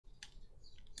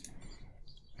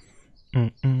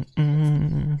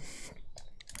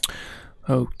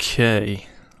Okay,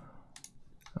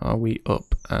 are we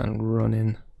up and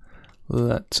running?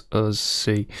 Let us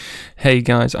see. Hey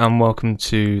guys, and welcome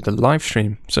to the live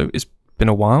stream. So it's been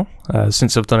a while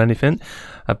since I've done anything.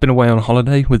 I've been away on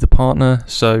holiday with the partner,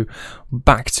 so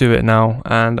back to it now,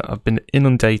 and I've been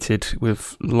inundated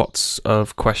with lots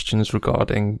of questions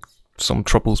regarding some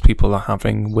troubles people are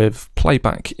having with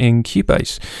playback in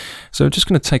Cubase. So I'm just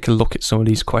going to take a look at some of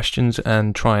these questions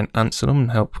and try and answer them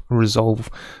and help resolve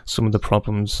some of the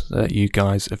problems that you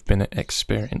guys have been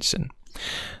experiencing.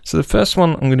 So the first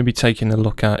one I'm going to be taking a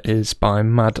look at is by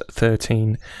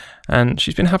Mad13, and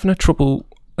she's been having a trouble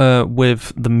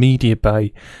with the media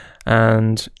bay.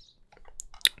 And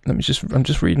I'm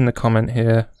just reading the comment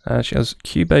here. She has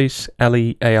Cubase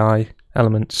LE AI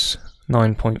Elements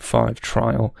 9.5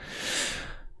 trial,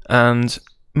 and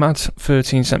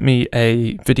Mad13 sent me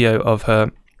a video of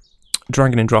her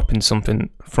dragging and dropping something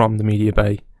from the media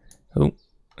bay. Oh,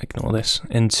 ignore this,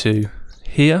 into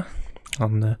here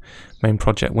on the main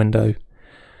project window,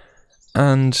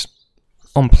 and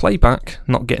on playback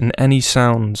not getting any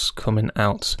sounds coming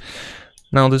out.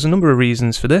 Now there's a number of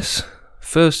reasons for this.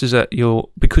 First is that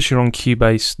because you're on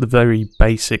Cubase, the very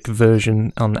basic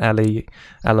version on LE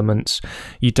Elements,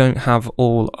 you don't have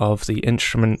all of the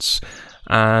instruments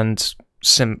and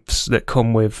synths that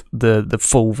come with the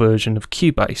full version of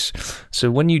Cubase. So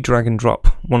when you drag and drop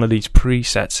one of these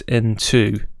presets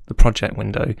into the project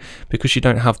window, because you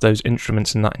don't have those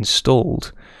instruments and that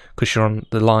installed, because you're on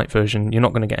the light version, you're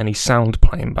not going to get any sound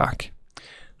playing back.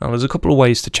 Now there's a couple of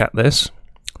ways to check this.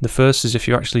 The first is if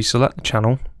you actually select the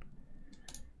channel,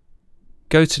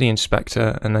 go to the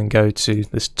inspector, and then go to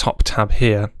this top tab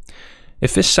here.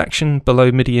 If this section below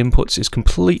MIDI inputs is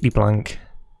completely blank,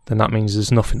 then that means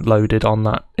there's nothing loaded on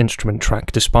that instrument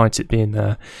track despite it being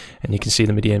there, and you can see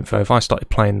the MIDI info. If I started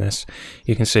playing this,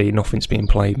 you can see nothing's being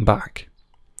played back.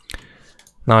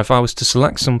 Now if I was to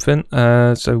select something,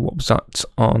 so what was that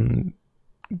on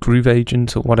Groove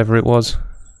Agent or whatever it was,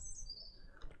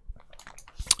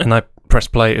 and I press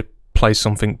play, it plays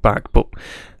something back, but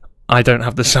I don't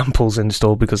have the samples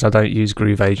installed because I don't use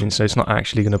Groove Agent, so it's not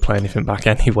actually going to play anything back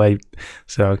anyway.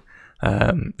 So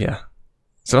yeah,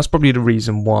 so that's probably the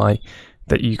reason why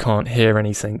that you can't hear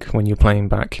anything when you're playing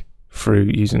back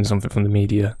through using something from the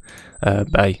media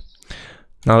bay.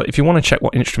 Now if you want to check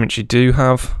what instruments you do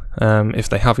have, if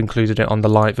they have included it on the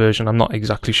light version, I'm not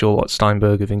exactly sure what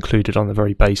Steinberg have included on the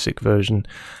very basic version,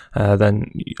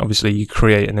 then obviously you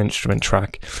create an instrument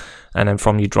track, and then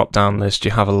from your drop down list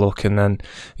you have a look, and then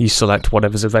you select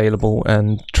whatever's available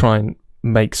and try and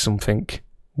make something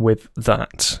with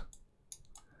that.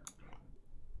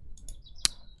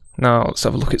 Now let's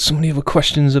have a look at some of the other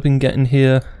questions I've been getting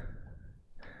here.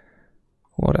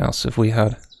 What else have we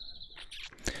had?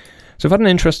 So I've had an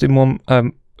interesting one.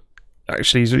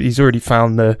 Actually, he's already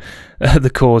found the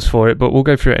cause for it, but we'll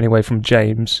go through it anyway, from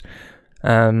James,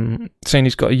 saying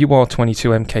he's got a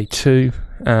UR22 MK2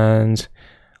 and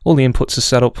all the inputs are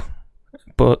set up,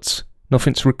 but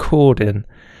nothing's recording.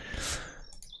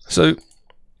 So,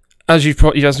 as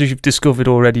you've discovered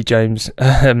already, James,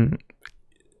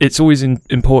 it's always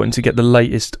important to get the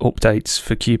latest updates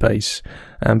for Cubase,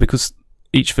 because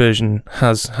each version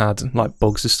has had like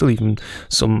bugs. There's still even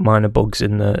some minor bugs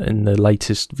in the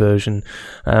latest version,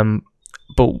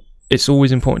 but it's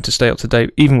always important to stay up to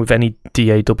date, even with any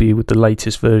DAW, with the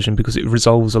latest version, because it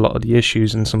resolves a lot of the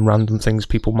issues and some random things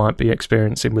people might be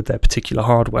experiencing with their particular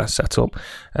hardware setup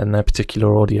and their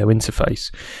particular audio interface.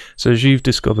 So as you've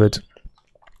discovered,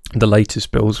 the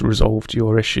latest builds resolved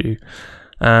your issue.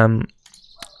 But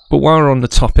while we're on the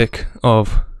topic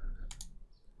of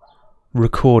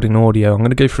recording audio, I'm going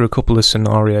to go through a couple of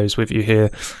scenarios with you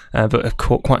here that have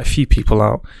caught quite a few people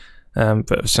out that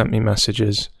have sent me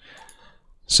messages.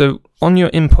 So on your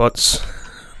inputs,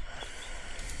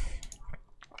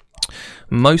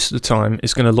 most of the time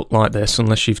it's going to look like this,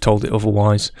 unless you've told it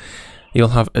otherwise. You'll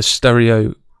have a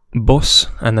stereo bus,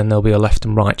 and then there'll be a left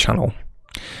and right channel.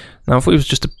 Now if we was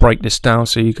just to break this down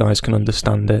so you guys can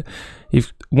understand it,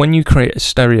 when you create a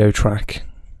stereo track,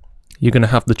 you're going to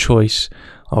have the choice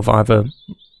of either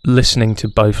listening to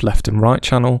both left and right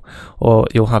channel, or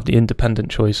you'll have the independent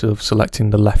choice of selecting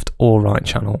the left or right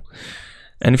channel.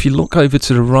 And if you look over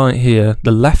to the right here,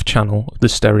 the left channel of the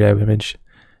stereo image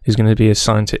is going to be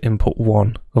assigned to input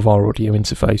 1 of our audio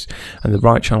interface, and the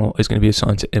right channel is going to be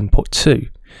assigned to input 2.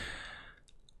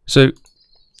 So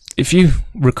if you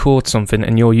record something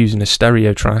and you're using a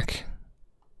stereo track,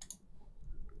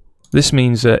 This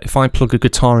means that if I plug a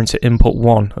guitar into input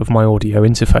 1 of my audio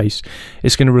interface,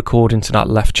 it's going to record into that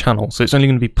left channel. So it's only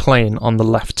going to be playing on the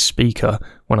left speaker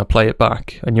when I play it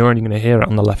back, and you're only going to hear it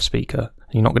on the left speaker.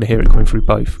 You're not going to hear it coming through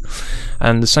both.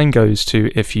 And the same goes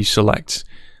to if you select,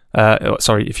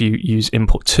 if you use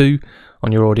input 2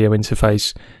 on your audio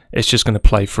interface, it's just going to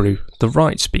play through the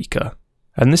right speaker.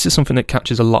 And this is something that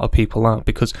catches a lot of people out,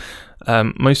 because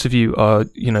most of you are,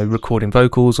 recording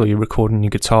vocals, or you're recording your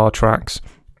guitar tracks,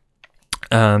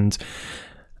 and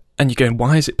you're going,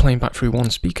 why is it playing back through one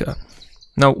speaker?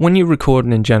 Now, when you're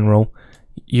recording in general,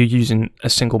 you're using a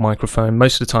single microphone.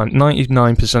 Most of the time,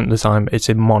 99% of the time, it's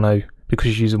in mono,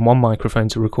 because you're using one microphone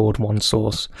to record one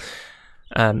source.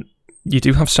 You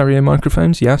do have stereo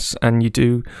microphones, yes, and you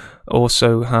do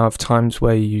also have times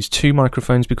where you use 2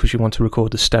 microphones because you want to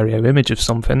record the stereo image of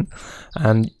something,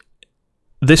 and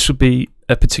this would be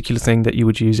a particular thing that you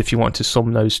would use if you want to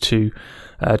sum those 2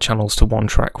 channels to one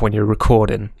track when you're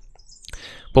recording.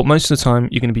 But most of the time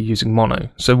you're going to be using mono.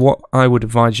 So what I would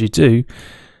advise you do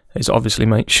is obviously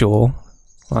make sure,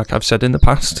 like I've said in the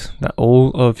past, that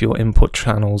all of your input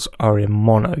channels are in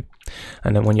mono,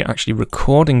 and then when you're actually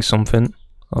recording something,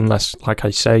 unless, like I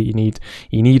say, you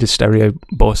need a stereo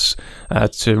bus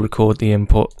to record the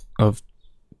input of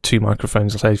 2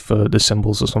 microphones, say for the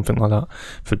cymbals or something like that,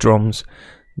 for drums,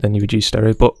 then you would use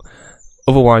stereo, but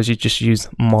otherwise you just use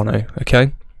mono,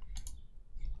 okay?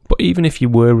 But even if you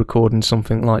were recording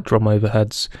something like drum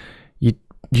overheads,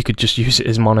 you could just use it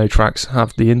as mono tracks,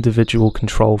 have the individual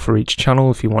control for each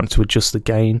channel if you want to adjust the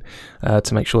gain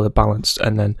to make sure they're balanced,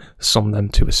 and then sum them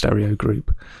to a stereo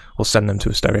group, or send them to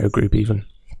a stereo group even.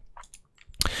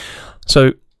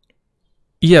 So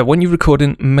yeah, when you're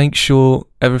recording, make sure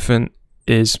everything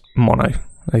is mono,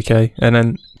 okay? And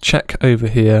then check over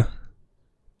here,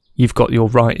 you've got your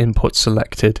right input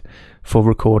selected for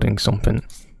recording something.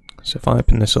 So if I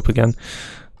open this up again,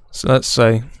 so let's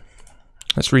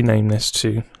rename this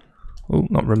to,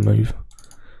 not remove,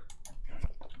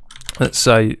 let's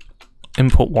say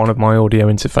input 1 of my audio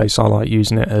interface. I like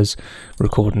using it as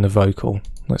recording a vocal.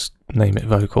 Let's name it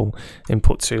vocal.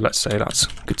 Input 2, let's say that's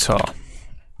guitar.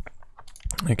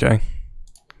 Okay.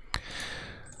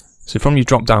 So from your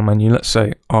drop down menu, let's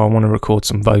say, I want to record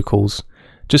some vocals.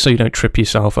 Just so you don't trip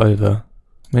yourself over,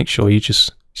 make sure you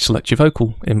just select your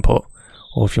vocal input.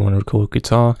 Or if you want to record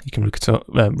guitar, you can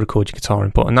record your guitar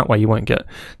input, and that way you won't get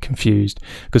confused.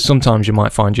 Because sometimes you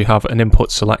might find you have an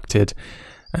input selected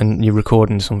and you're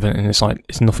recording something and it's like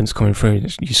nothing's coming through.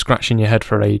 You're scratching your head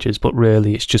for ages, but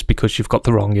really it's just because you've got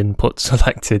the wrong input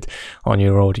selected on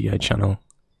your audio channel.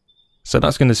 So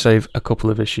that's going to save a couple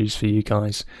of issues for you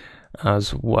guys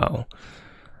as well.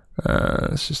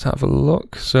 Let's just have a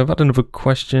look. So I've had another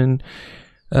question.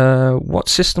 What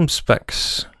system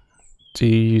specs do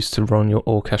you use to run your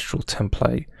orchestral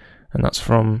template? And that's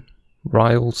from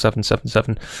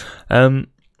Ryle777.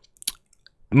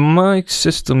 My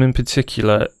system in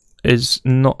particular is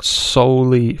not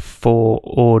solely for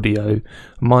audio.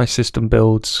 My system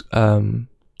builds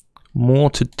more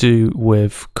to do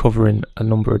with covering a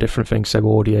number of different things,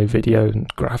 so audio, video,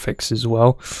 and graphics as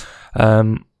well.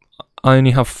 I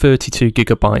only have 32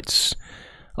 gigabytes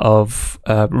of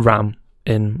RAM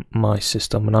in my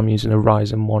system, and I'm using a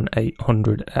Ryzen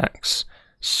 1800X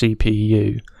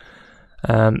CPU.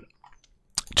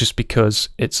 Just because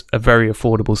it's a very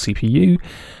affordable CPU,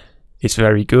 it's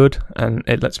very good, and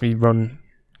it lets me run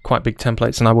quite big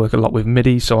templates, and I work a lot with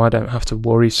MIDI, so I don't have to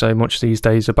worry so much these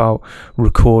days about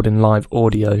recording live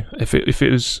audio. If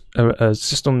it was a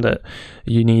system that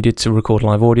you needed to record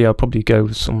live audio, I'd probably go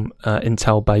with some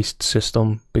Intel based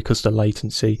system, because the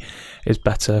latency is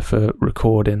better for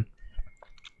recording.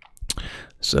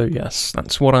 So yes,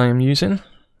 that's what I am using.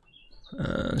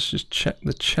 Let's just check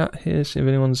the chat here, see if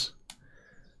anyone's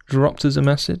dropped us a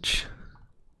message.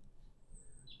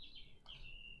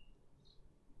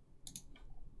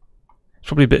 It's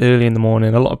probably a bit early in the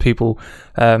morning. A lot of people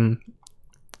I've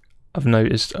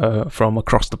noticed from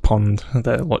across the pond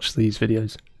that watch these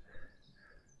videos.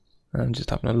 I'm just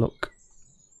having a look.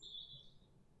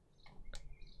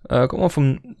 I got one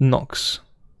from Nox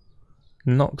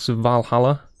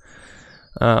Valhalla.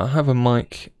 I have a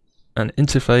mic and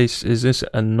interface. Is this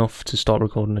enough to start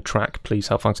recording a track? Please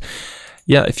help, thanks.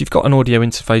 Yeah, if you've got an audio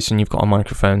interface and you've got a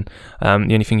microphone, the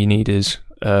only thing you need is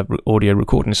audio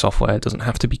recording software. It doesn't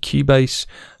have to be Cubase.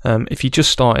 If you're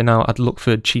just starting out, I'd look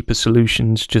for cheaper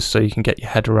solutions just so you can get your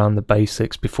head around the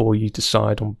basics before you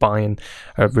decide on buying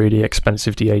a really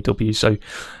expensive DAW. So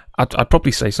I'd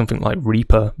probably say something like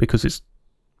Reaper, because it's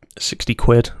 60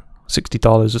 quid,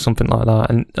 $60 or something like that,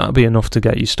 and that'll be enough to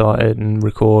get you started and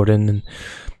recording,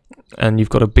 and you've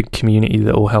got a big community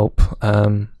that will help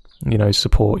you know,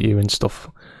 support you and stuff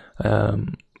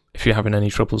if you're having any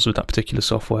troubles with that particular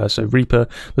software. So Reaper.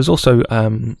 There's also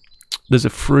there's a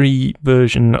free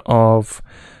version of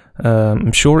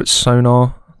I'm sure it's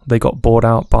Sonar. They got bought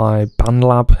out by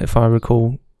BandLab, if I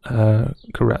recall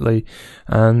correctly,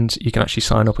 and you can actually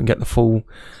sign up and get the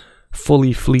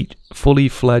fully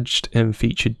fledged and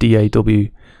featured DAW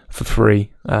for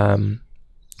free,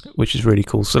 which is really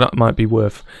cool. So that might be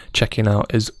worth checking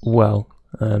out as well,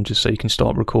 just so you can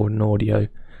start recording audio.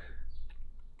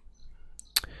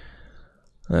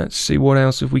 Let's see, what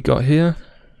else have we got here?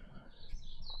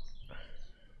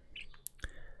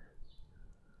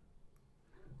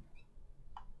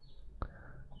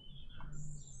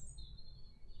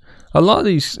 A lot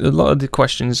of the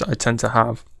questions I tend to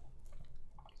have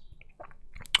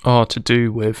are to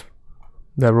do with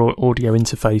their audio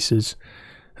interfaces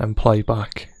and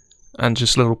playback and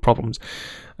just little problems.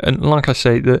 And like I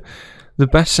say, the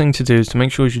best thing to do is to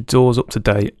make sure your DAW's up to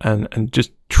date and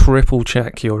just triple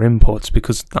check your inputs,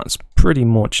 because that's pretty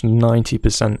much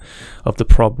 90% of the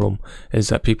problem, is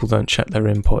that people don't check their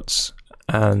inputs,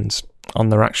 and on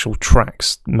their actual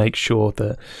tracks make sure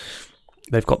that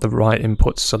they've got the right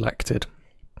inputs selected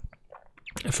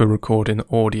for recording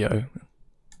audio.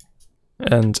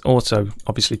 And also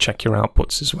obviously check your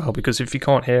outputs as well, because if you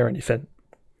can't hear anything,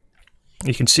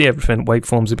 you can see everything,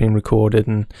 waveforms are being recorded,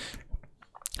 and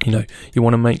you know, you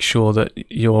want to make sure that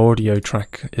your audio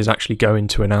track is actually going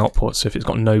to an output. So if it's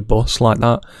got no bus like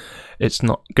that, it's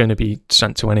not going to be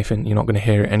sent to anything. You're not going to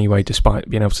hear it anyway, despite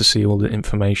being able to see all the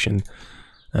information.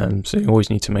 So you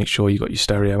always need to make sure you've got your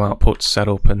stereo outputs set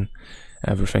up and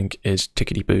everything is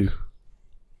tickety-boo.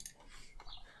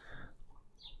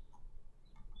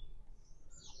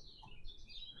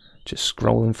 Just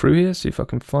scrolling through here, see if I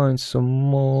can find some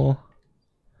more.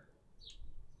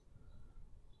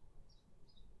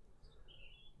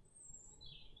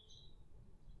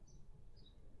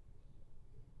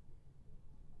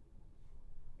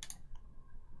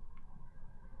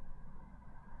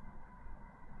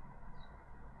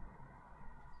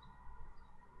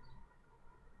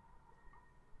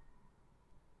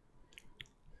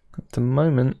 At the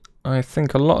moment, I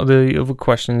think a lot of the other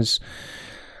questions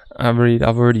I've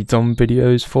already done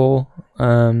videos for.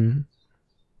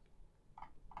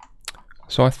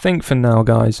 So I think for now,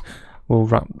 guys, we'll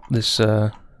wrap this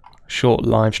short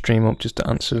live stream up just to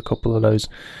answer a couple of those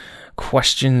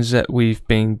questions that we've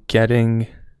been getting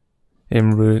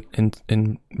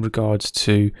in regards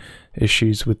to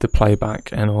issues with the playback,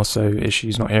 and also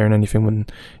issues not hearing anything when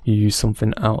you use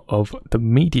something out of the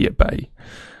media bay.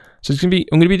 So I'm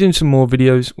gonna be doing some more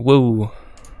videos. Whoa.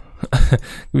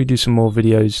 We do some more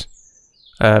videos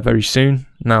very soon,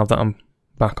 now that I'm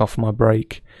back off my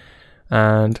break.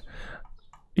 And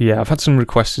yeah, I've had some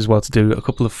requests as well to do a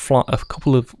couple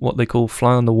of what they call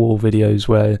fly on the wall videos,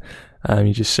 where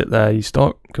you just sit there, you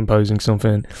start composing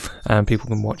something, and people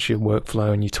can watch your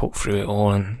workflow and you talk through it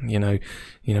all, and you know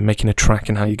making a track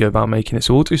and how you go about making it.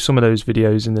 So we'll do some of those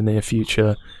videos in the near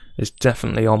future. It's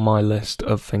definitely on my list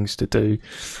of things to do.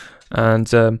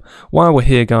 And while we're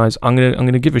here, guys, I'm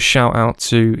gonna give a shout out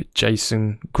to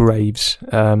Jason Graves.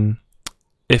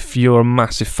 If you're a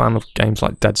massive fan of games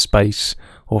like Dead Space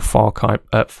or Far Cry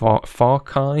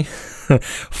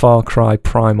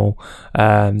Primal,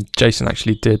 Jason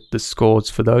actually did the scores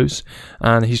for those,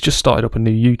 and he's just started up a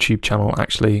new YouTube channel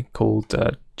actually called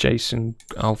Jason.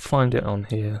 I'll find it on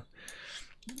here,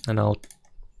 and I'll.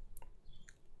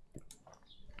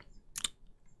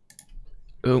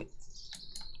 Oh.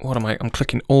 What am I? I'm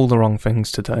clicking all the wrong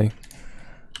things today.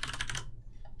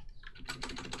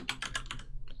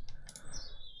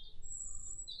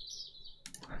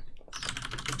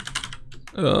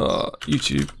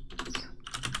 YouTube.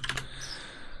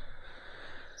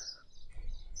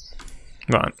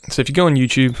 Right, so if you go on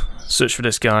YouTube, search for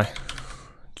this guy,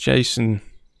 Jason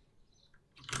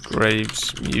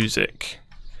Graves Music.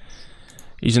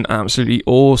 He's an absolutely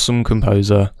awesome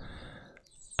composer.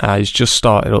 He's just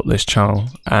started up this channel,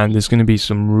 and there's going to be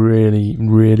some really,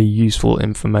 really useful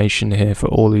information here for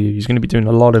all of you. He's going to be doing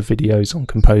a lot of videos on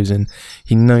composing.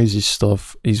 He knows his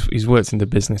stuff. He's worked in the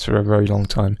business for a very long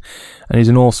time, and he's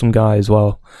an awesome guy as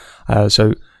well.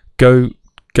 So go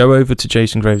over to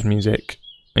Jason Graves Music.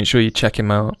 Make sure you check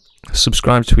him out.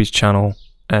 Subscribe to his channel,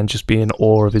 and just be in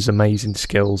awe of his amazing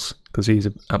skills, because he's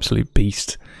an absolute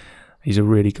beast. He's a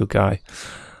really good guy.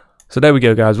 So there we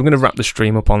go, guys. We're going to wrap the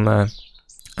stream up on there.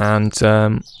 And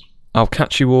I'll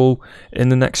catch you all in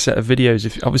the next set of videos.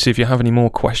 If you have any more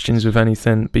questions with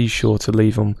anything, be sure to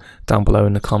leave them down below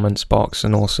in the comments box.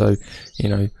 And also,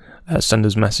 send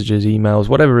us messages, emails,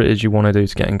 whatever it is you want to do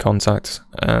to get in contact,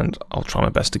 and I'll try my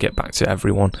best to get back to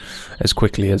everyone as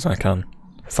quickly as I can.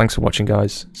 Thanks for watching,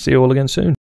 guys. See you all again soon.